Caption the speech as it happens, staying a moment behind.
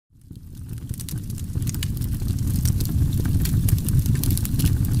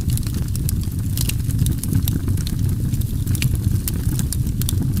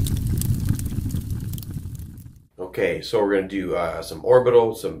Okay, so we're going to do some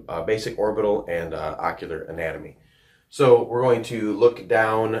orbital, some basic orbital and ocular anatomy. So we're going to look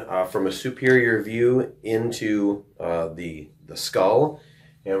down from a superior view into the skull,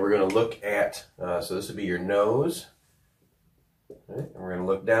 and we're going to look at, so this would be your nose. Okay, and we're going to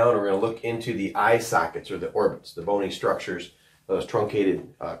look down, and we're going to look into the eye sockets, or the orbits, the bony structures, those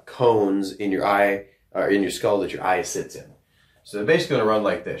truncated cones in your eye, or in your skull that your eye sits in. So they're basically going to run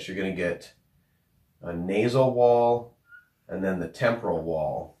like this. You're going to get a nasal wall, and then the temporal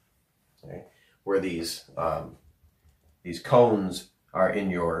wall, okay, where these cones are in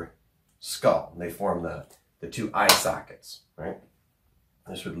your skull. They form the two eye sockets, right?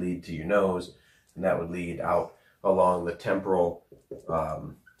 This would lead to your nose, and that would lead out along the temporal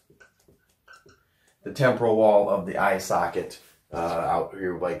wall of the eye socket, out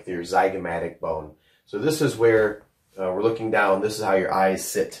here like your zygomatic bone. So this is where we're looking down. This is how your eyes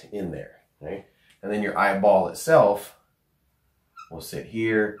sit in there, right? And then your eyeball itself will sit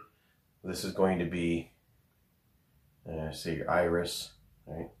here. This is going to be, say, your iris,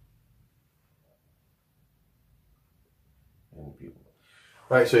 right?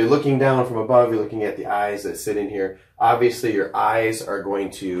 Right, so you're looking down from above, you're looking at the eyes that sit in here. Obviously, your eyes are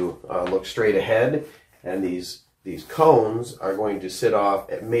going to look straight ahead, and these cones are going to sit off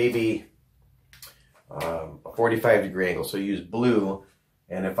at maybe a 45-degree angle. So use blue,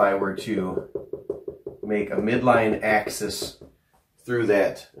 and if I were to make a midline axis through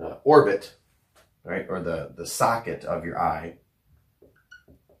that orbit, right, or the socket of your eye,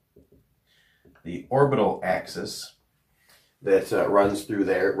 the orbital axis that runs through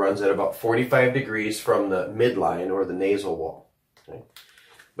there, it runs at about 45 degrees from the midline or the nasal wall. Okay?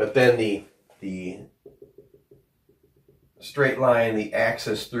 But then the straight line, the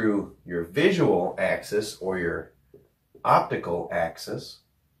axis through your visual axis or your optical axis,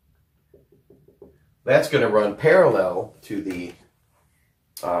 that's going to run parallel to the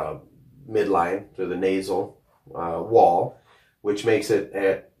midline, to the nasal wall, which makes it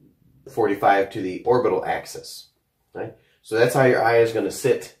at 45 to the orbital axis. Right? So that's how your eye is going to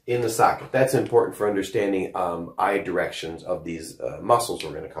sit in the socket. That's important for understanding eye directions of these muscles we're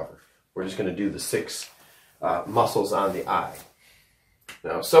going to cover. We're just going to do the 6 muscles on the eye.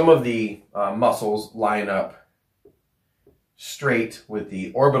 Now, some of the muscles line up straight with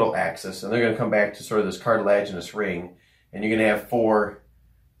the orbital axis, and they're going to come back to sort of this cartilaginous ring, and you're going to have 4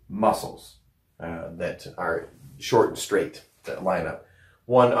 muscles that are short and straight that line up.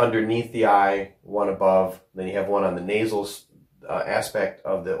 One underneath the eye, one above, then you have one on the nasal aspect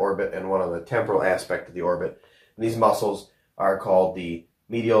of the orbit and one on the temporal aspect of the orbit. And these muscles are called the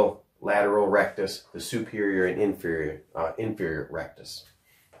medial lateral rectus, the superior and inferior rectus.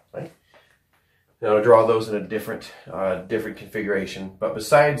 Right? Now I'll draw those in a different configuration. But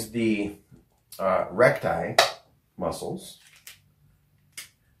besides the recti muscles,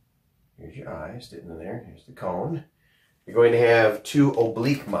 here's your eye sitting in there. Here's the cone. You're going to have 2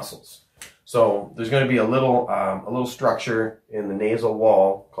 oblique muscles. So there's going to be a little structure in the nasal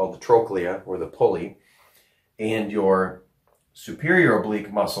wall called the trochlea, or the pulley, and your superior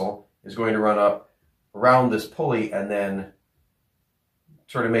oblique muscle is going to run up around this pulley and then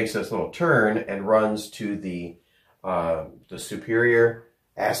sort of makes this little turn and runs to the superior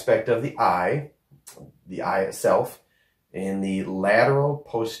aspect of the eye itself, in the lateral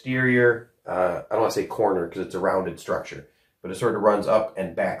posterior, I don't want to say corner because it's a rounded structure, but it sort of runs up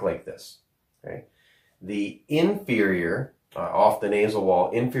and back like this. Okay? The inferior, off the nasal wall,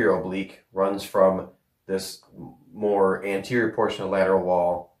 inferior oblique runs from this more anterior portion of the lateral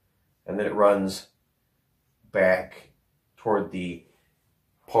wall, and then it runs back toward the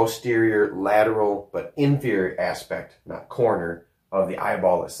posterior lateral but inferior aspect, not corner, of the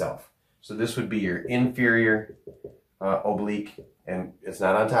eyeball itself. So this would be your inferior oblique, and it's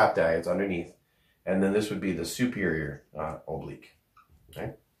not on top of the eye, it's underneath. And then this would be the superior oblique.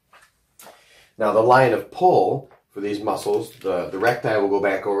 Okay? Now the line of pull for these muscles, the recti will go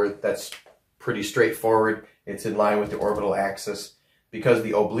back over. That's pretty straightforward. It's in line with the orbital axis. Because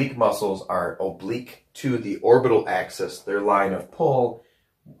the oblique muscles are oblique to the orbital axis, their line of pull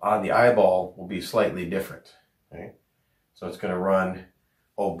on the eyeball will be slightly different. Okay? So it's going to run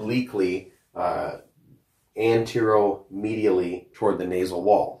obliquely, anteromedially toward the nasal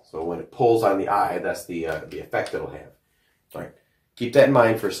wall. So when it pulls on the eye, that's the effect it'll have. All right, keep that in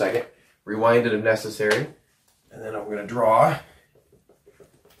mind for a second. Rewind it if necessary, and then I'm going to draw.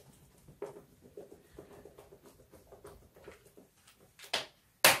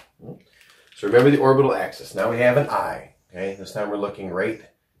 So remember the orbital axis. Now we have an eye. Okay, this time we're looking right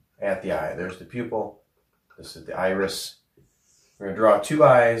at the eye. There's the pupil. This is the iris. We're going to draw 2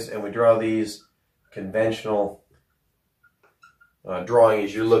 eyes, and we draw these conventional drawing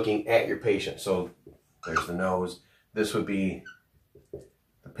is you're looking at your patient. So there's the nose. This would be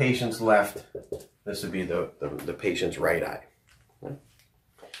the patient's left. This would be the patient's right eye. Okay.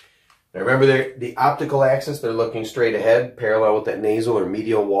 Now remember, the optical axis, they're looking straight ahead, parallel with that nasal or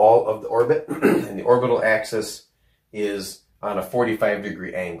medial wall of the orbit. And the orbital axis is on a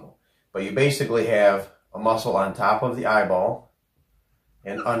 45-degree angle. But you basically have a muscle on top of the eyeball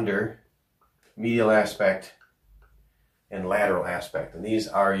and under, medial aspect and lateral aspect. And these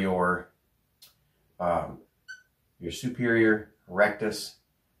are your superior rectus,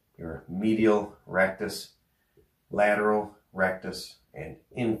 your medial rectus, lateral rectus, and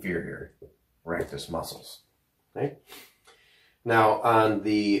inferior rectus muscles. Okay? Now on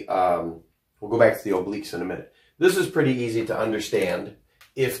the, we'll go back to the obliques in a minute. This is pretty easy to understand.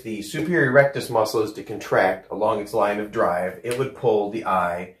 If the superior rectus muscle is to contract along its line of drive, it would pull the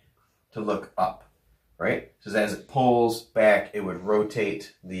eye to look up, right? So as it pulls back, it would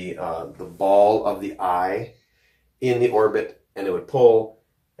rotate the ball of the eye in the orbit, and it would pull,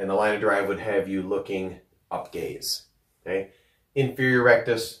 and the line of drive would have you looking up gaze, okay? Inferior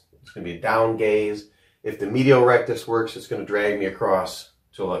rectus, it's going to be a down gaze. If the medial rectus works, it's going to drag me across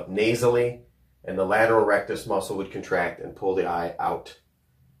to look nasally, and the lateral rectus muscle would contract and pull the eye out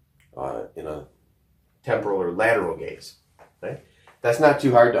in a temporal or lateral gaze. Okay? That's not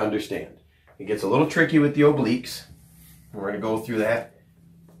too hard to understand. It gets a little tricky with the obliques. We're going to go through that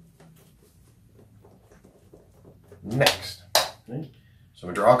next. Okay? So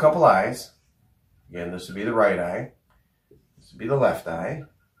I'm going to draw a couple eyes. Again, this would be the right eye. This would be the left eye.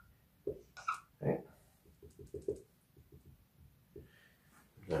 Okay?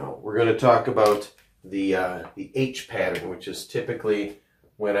 Now we're going to talk about the H pattern, which is typically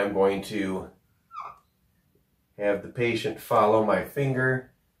when I'm going to have the patient follow my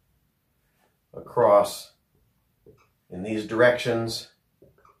finger across in these directions,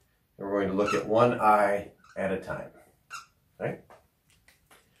 and we're going to look at one eye at a time. Right?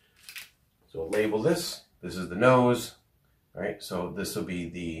 So label this. This is the nose. Right? So this will be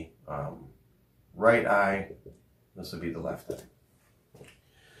the right eye. This will be the left eye.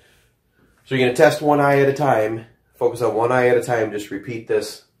 So you're going to test one eye at a time. Focus on one eye at a time. Just repeat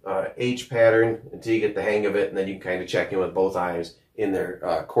this H pattern until you get the hang of it, and then you can kind of check in with both eyes in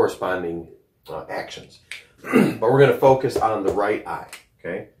their corresponding actions. But we're going to focus on the right eye.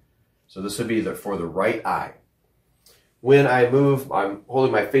 Okay, so this would be for the right eye. When I move, I'm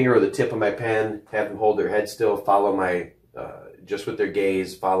holding my finger or the tip of my pen. Have them hold their head still. Follow my just with their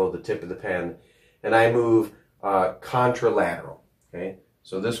gaze. Follow the tip of the pen, and I move contralateral. Okay,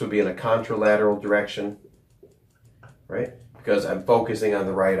 so this would be in a contralateral direction, right? Because I'm focusing on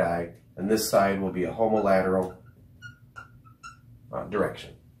the right eye, and this side will be a homolateral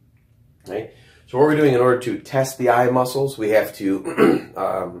direction. Okay? So what we're doing in order to test the eye muscles, we have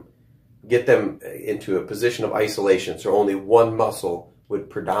to get them into a position of isolation, so only one muscle would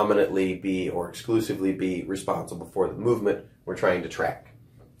predominantly be or exclusively be responsible for the movement we're trying to track.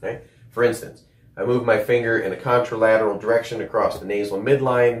 Okay? For instance, I move my finger in a contralateral direction across the nasal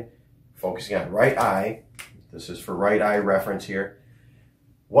midline, focusing on right eye. This is for right eye reference here.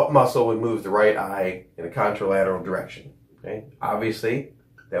 What muscle would move the right eye in a contralateral direction? Okay? Obviously,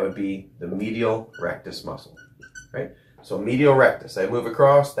 that would be the medial rectus muscle. Right? So medial rectus, I move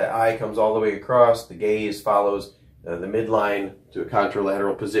across, that eye comes all the way across, the gaze follows the midline to a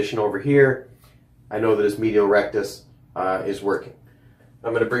contralateral position over here. I know that this medial rectus is working.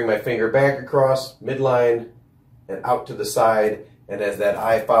 I'm going to bring my finger back across, midline, and out to the side. And as that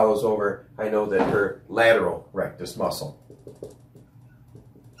eye follows over, I know that her lateral rectus muscle,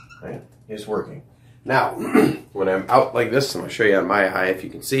 right, is working. Now, when I'm out like this, I'm going to show you on my eye if you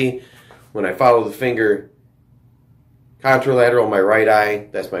can see. When I follow the finger contralateral, my right eye,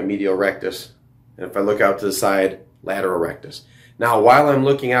 that's my medial rectus. And if I look out to the side, lateral rectus. Now, while I'm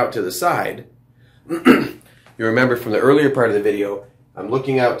looking out to the side, you remember from the earlier part of the video, I'm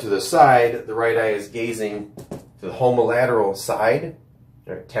looking out to the side, the right eye is gazing to the homolateral side,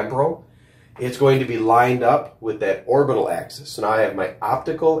 or temporal. It's going to be lined up with that orbital axis. So now I have my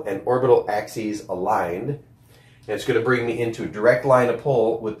optical and orbital axes aligned, and it's going to bring me into a direct line of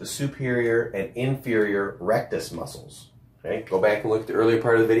pull with the superior and inferior rectus muscles. Okay? Go back and look at the earlier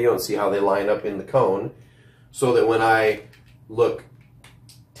part of the video and see how they line up in the cone, so that when I look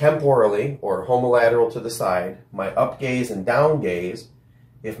temporally or homolateral to the side, my up gaze and down gaze,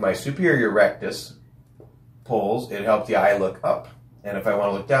 if my superior rectus pulls, it helps the eye look up. And if I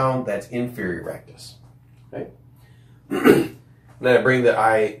want to look down, that's inferior rectus. Okay? Then I bring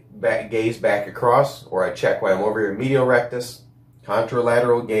the gaze back across, or I check while I'm over here, medial rectus,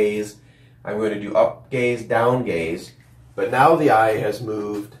 contralateral gaze. I'm going to do up gaze, down gaze. But now the eye has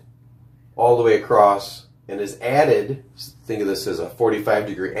moved all the way across and is added, think of this as a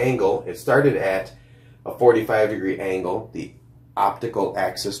 45-degree angle. It started at a 45-degree angle, the optical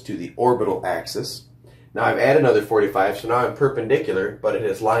axis to the orbital axis. Now I've added another 45, so now I'm perpendicular, but it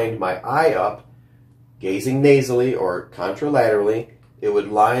has lined my eye up, gazing nasally or contralaterally. It would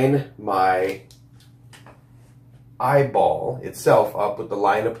line my eyeball itself up with the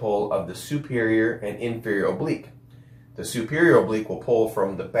line of pull of the superior and inferior oblique. The superior oblique will pull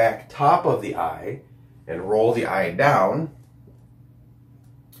from the back top of the eye and roll the eye down.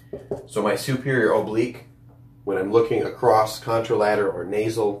 So my superior oblique, when I'm looking across contralateral or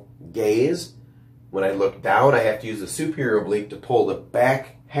nasal gaze, when I look down, I have to use the superior oblique to pull the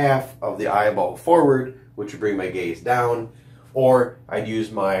back half of the eyeball forward, which would bring my gaze down. Or I'd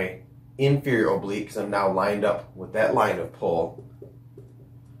use my inferior oblique, because I'm now lined up with that line of pull,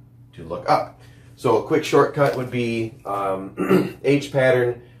 to look up. So a quick shortcut would be H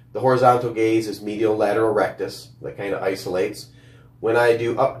pattern. The horizontal gaze is medial lateral rectus. That kind of isolates. When I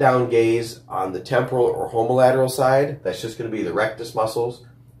do up-down gaze on the temporal or homolateral side, that's just going to be the rectus muscles.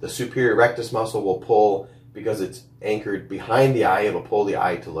 The superior rectus muscle will pull, because it's anchored behind the eye, it'll pull the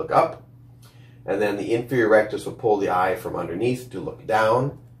eye to look up. And then the inferior rectus will pull the eye from underneath to look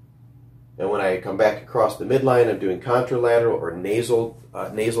down. And when I come back across the midline, I'm doing contralateral or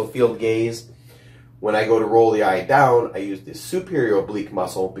nasal field gaze. When I go to roll the eye down, I use the superior oblique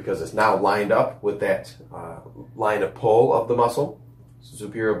muscle because it's now lined up with that line of pull of the muscle,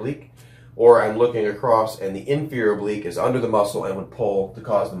 superior oblique. Or I'm looking across and the inferior oblique is under the muscle and would pull to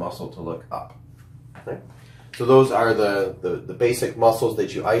cause the muscle to look up. Okay? So those are the basic muscles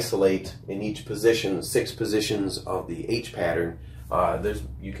that you isolate in each position, 6 positions of the H pattern.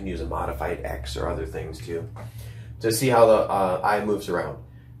 You can use a modified X or other things too to see how the eye moves around.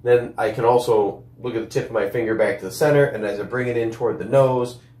 Then I can also look at the tip of my finger back to the center, and as I bring it in toward the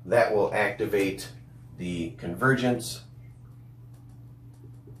nose, that will activate the convergence.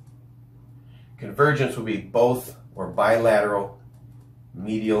 Convergence will be both or bilateral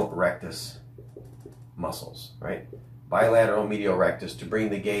medial rectus muscles, right? Bilateral medial rectus to bring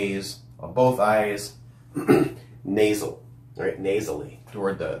the gaze of both eyes nasal, right? Nasally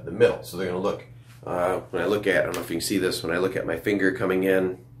toward the middle. So they're going to look, when I look at, I don't know if you can see this, when I look at my finger coming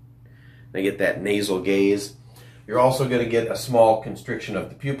in, I get that nasal gaze. You're also going to get a small constriction of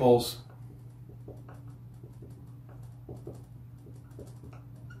the pupils.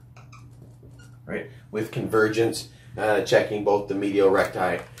 Right? With convergence, checking both the medial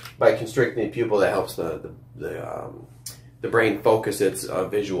recti. By constricting the pupil, that helps the brain focus its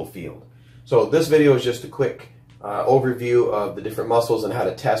visual field. So this video is just a quick overview of the different muscles and how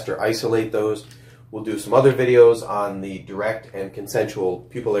to test or isolate those. We'll do some other videos on the direct and consensual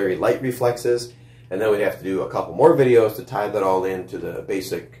pupillary light reflexes, and then we'd have to do a couple more videos to tie that all into the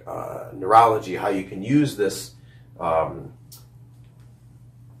basic neurology, how you can use this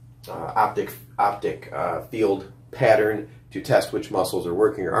optic field pattern to test which muscles are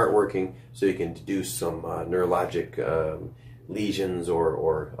working or aren't working, so you can deduce some neurologic lesions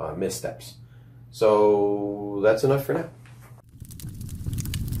or missteps. So that's enough for now.